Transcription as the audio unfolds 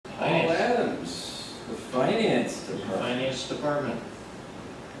Finance Department. Finance Department.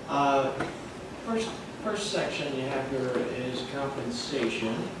 First section you have here is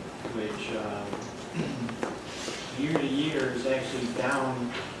compensation, which year to year is actually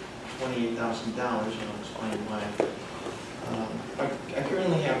down $28,000, and I'll explain why. I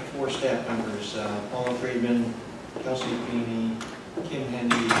currently have 4 staff members, Paula Friedman, Kelsey Feeney, Kim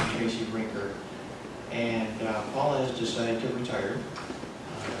Hendy, and Tracy Brinker. And Paula has decided to retire.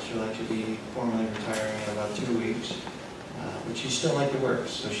 She'll actually be formally retiring in about 2 weeks, but she'd still like to work,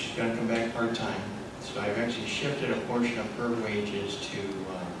 so she's going to come back part-time. So I've actually shifted a portion of her wages to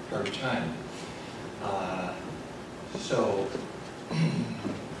part-time. So,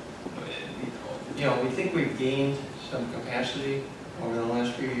 you know, we think we've gained some capacity over the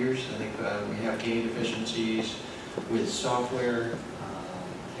last few years. I think we have gained efficiencies with software.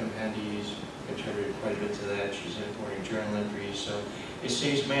 Kim Hendy's contributed quite a bit to that. She's importing journal entries, so it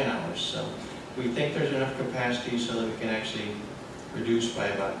saves man hours. So we think there's enough capacity so that we can actually reduce by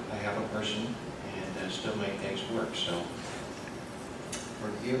about half a person and still make things work. So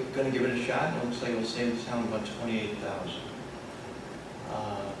we're going to give it a shot, and it looks like it'll save the town about $28,000.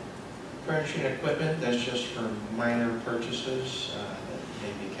 Furnishing equipment, that's just for minor purchases that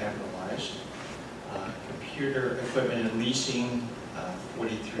may be capitalized. Computer equipment and leasing,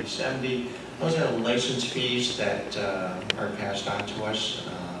 $43.70. Those are license fees that are passed on to us.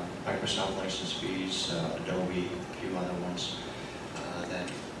 Microsoft license fees, Adobe, a few other ones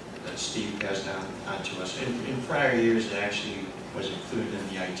that Steve passed on to us. In prior years, it actually was included in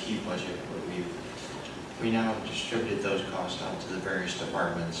the IT budget, but we now distributed those costs out to the various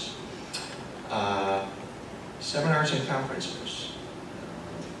departments. Seminars and conferences,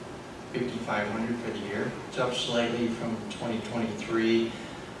 $5,500 for the year. It's up slightly from 2023.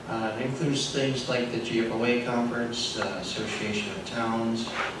 It includes things like the GFOA conference, Association of Towns.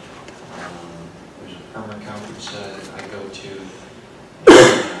 There's a permanent conference I go to.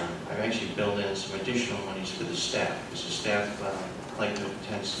 I've actually built in some additional monies for the staff, because the staff like to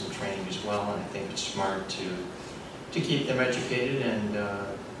attend some training as well, and I think it's smart to keep them educated, and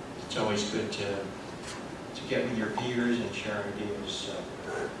it's always good to get with your peers and share ideas. So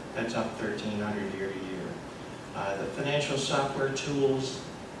that's up $1,300 year to year. The financial software tools,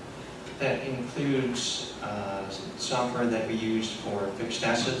 that includes software that we use for fixed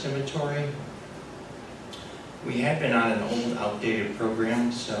assets inventory. We had been on an old, outdated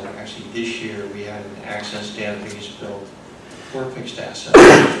program, so actually this year we had an Access database built for fixed assets.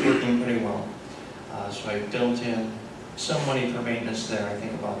 It's working pretty well. So I built in some money for maintenance there, I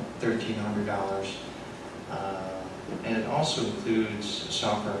think about $1,300. And it also includes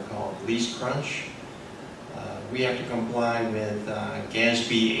software called Lease Crunch. We have to comply with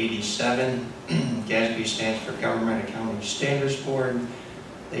GASB 87. GASB stands for Government Accounting Standards Board.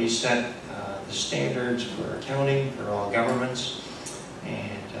 They set the standards for accounting for all governments.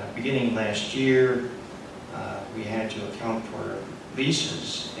 And beginning last year, we had to account for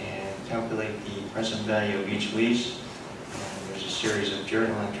leases and calculate the present value of each lease. And there's a series of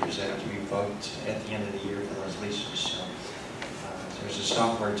journal entries that have to be booked at the end of the year for those leases. So there's a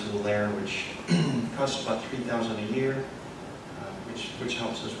software tool there which costs about $3,000 a year, which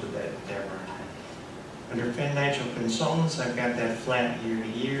helps us with that burn. Under financial consultants, I've got that flat year to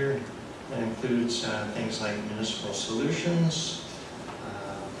year. That includes things like municipal solutions.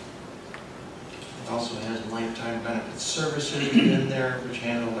 It also has lifetime benefit services in there, which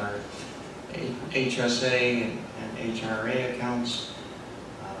handle our HSA and HRA accounts.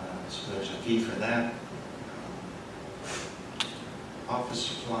 So there's a fee for that. Office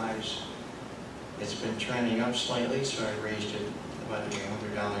supplies, it's been trending up slightly, so I raised it about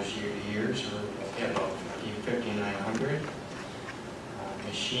 $100 year to year, so we're at about $5,900.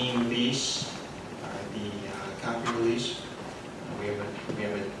 Machine lease, the copy lease.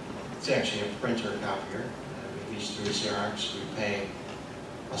 It's actually a printer copier. We lease through Xerox. We pay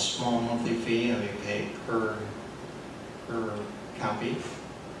a small monthly fee, and we pay per copy.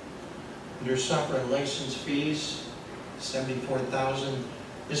 Under software license fees, $74,000.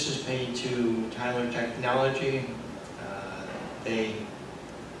 This is paid to Tyler Technology. They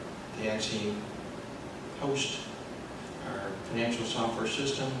actually host our financial software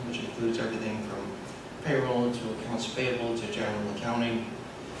system, which includes everything from payroll to accounts payable to general accounting.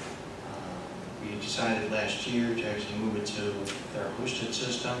 We decided last year to actually move it to their hosted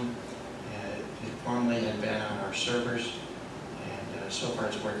system. It formerly had been on our servers, and so far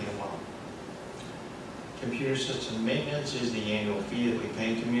it's working well. Computer system maintenance is the annual fee that we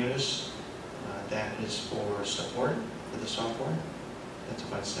pay to Munis. That is for support for the software. That's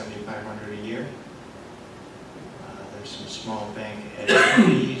about $7,500 a year. There's some small bank admin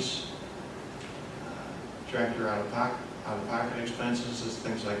fees. director out-of-pocket expenses is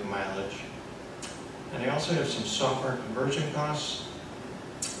things like mileage. And I also have some software conversion costs.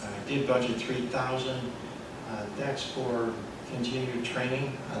 I did budget $3,000. That's for continued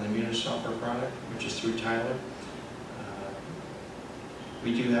training on the Munis software product, which is through Tyler.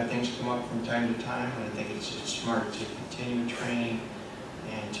 We do have things come up from time to time, and I think it's smart to continue training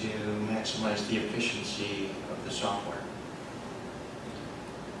and to maximize the efficiency of the software.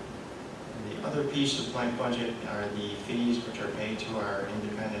 And the other piece of my budget are the fees which are paid to our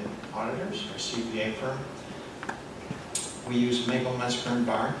independent auditors, our CPA firm. We use Maple, Mesker &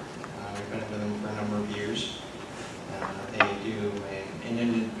 Barr. We've been with them for a number of years. They do an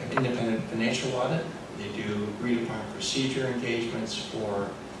independent financial audit. They do agreed upon procedure engagements for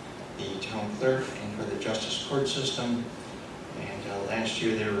the town clerk and for the justice court system. And last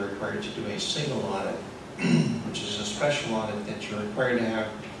year they were required to do a single audit, which is a special audit that you're required to have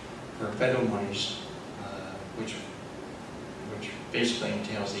for federal monies, which basically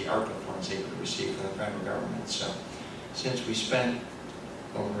entails the ARPA funds they would receive from the federal government. So since we spent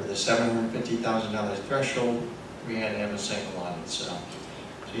over the $750,000 threshold, we had to have a single audit. So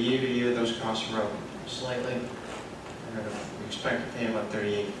year to year, those costs are up slightly. We expect to pay about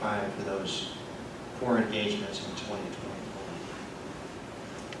 $38,500 for those 4 engagements in 2024.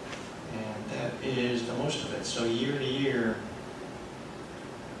 And that is the most of it. So year to year,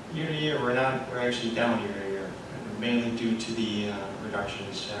 we're actually down year to year, mainly due to the reduction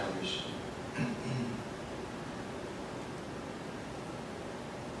in salaries.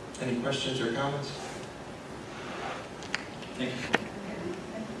 Any questions or comments? Thank you.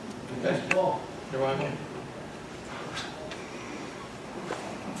 Okay. You're welcome.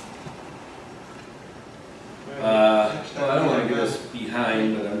 Well, I don't want to get us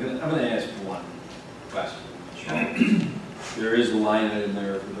behind, but I'm gonna ask one question. There is a line item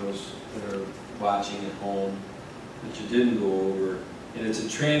there for those that are watching at home that you didn't go over, and it's a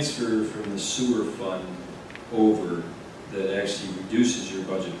transfer from the sewer fund over that actually reduces your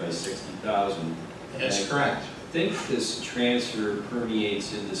budget by $60,000. That's correct. I think this transfer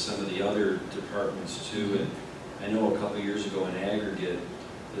permeates into some of the other departments too, and I know a couple of years ago in aggregate,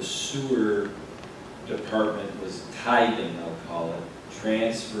 the sewer department was tithing, I'll call it,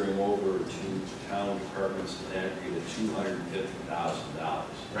 transferring over to town departments in aggregate at $250,000.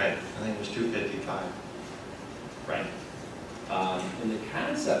 Right, I think it was $255,000. Right. And the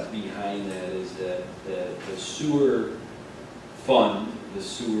concept behind that is that the sewer fund, the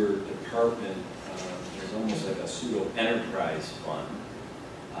sewer department, is almost like a pseudo enterprise fund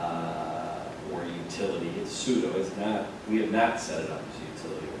or utility. It's pseudo. It's not. We have not set it up as a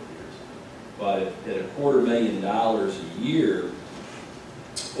utility over the years. But at $250,000 a year,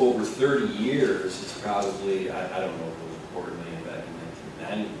 over 30 years, it's probably, I don't know if it was $250,000 back in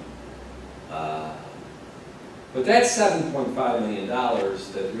 1990. But that's $7.5 million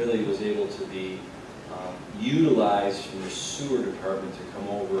that really was able to be utilized from the sewer department to come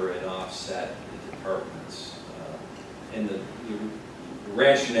over and offset the departments. And the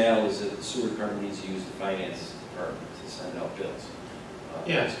rationale is that the sewer department needs to use the finance department to send out bills.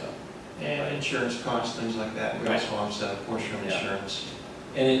 Yeah. And insurance costs, things like that. We also offset a portion of insurance.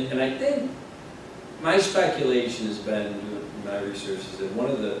 And I think my speculation has been, in my research, is that one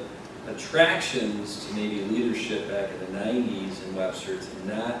of the attractions to maybe leadership back in the 90s in Webster to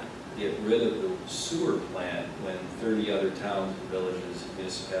not get rid of the sewer plant when 30 other towns and villages and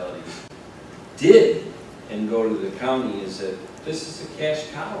municipalities did and go to the county is that this is a cash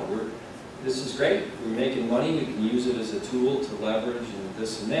cow. This is great. We're making money. We can use it as a tool to leverage and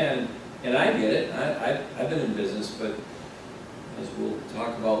this and that. And I get it. I've been in business, but as we'll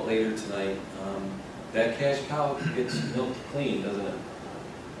talk about later tonight, that cash cow gets milked clean, doesn't it?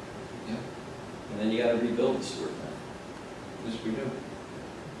 Yeah. And then you got to rebuild the sewer plant. Yes, we do.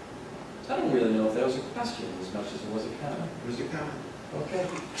 So I don't really know if that was a question as much as it was a comment. It was a comment. Okay.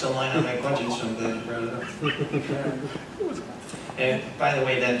 It's a line on my budget, so I'm glad you brought it up. And by the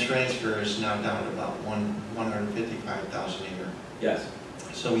way, that transfer is now down to about $155,000 a year. Yes.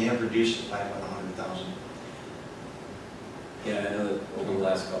 So we have reduced it by about $100,000 Yeah, I know that over the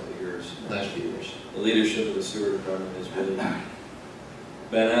last couple of years, last few years. the leadership of the sewer department has really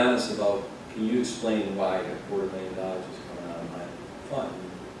been honest about, can you explain why $250,000 is coming out of my fund?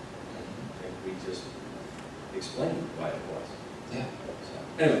 I think we just explained why it was. Yeah.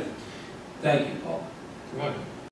 So, anyway, thank you, Paul. You're welcome.